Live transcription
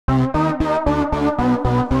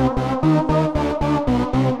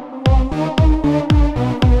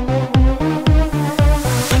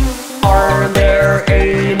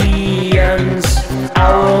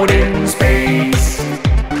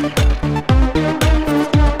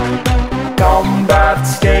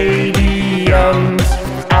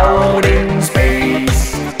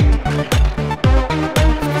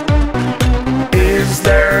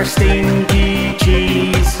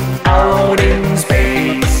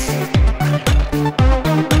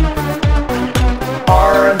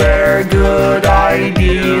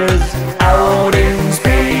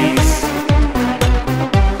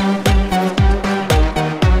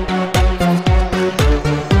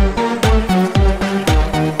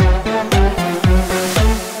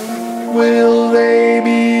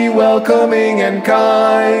welcoming and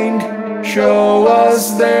kind, show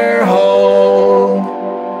us their home.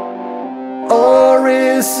 Or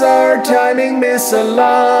is our timing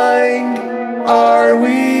misaligned? Are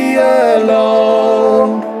we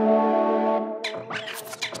alone?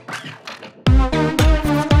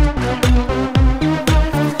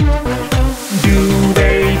 Do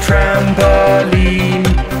they trampoline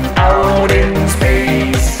out in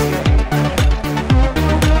space?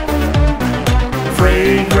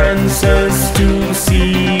 Fragrances to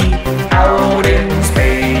see out in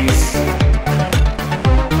space.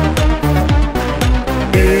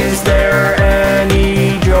 Is there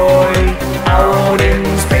any joy out in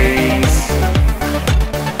space?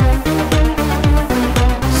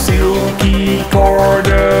 Silky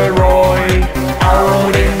corduroy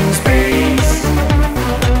out in space.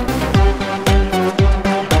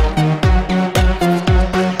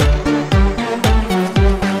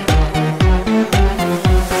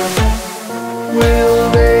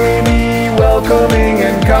 Will they be welcoming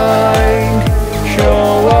and kind,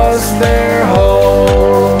 show us their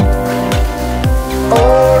home?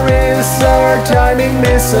 Or is our timing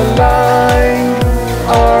misaligned?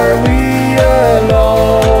 Are we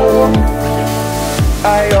alone?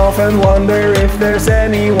 I often wonder if there's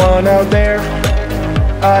anyone out there.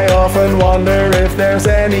 I often wonder if there's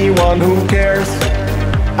anyone who cares.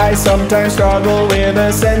 I sometimes struggle with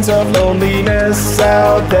a sense of loneliness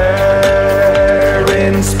out there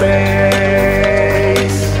in space.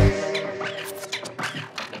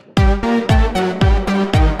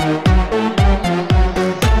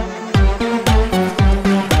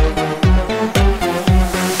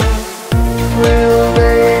 Will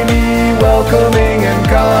they be welcoming and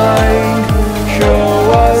kind,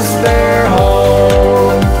 show us their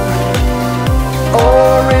home?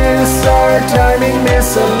 Or is our timing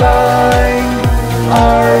misaligned?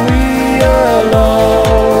 Are we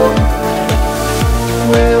alone?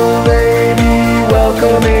 Will they be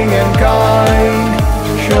welcoming and kind,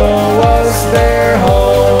 show us their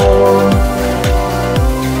home?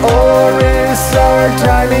 Or is our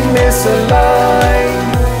timing misaligned?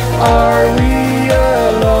 Are we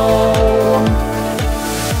alone?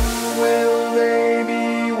 Will they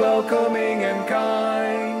be welcoming and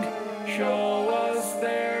kind, show us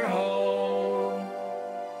their home?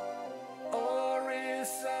 Or is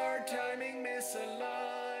our timing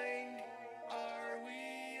misaligned? Are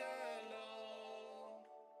we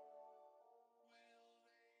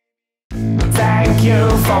alone? Thank you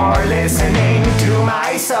for listening to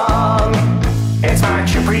my song. It's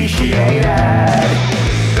much appreciated.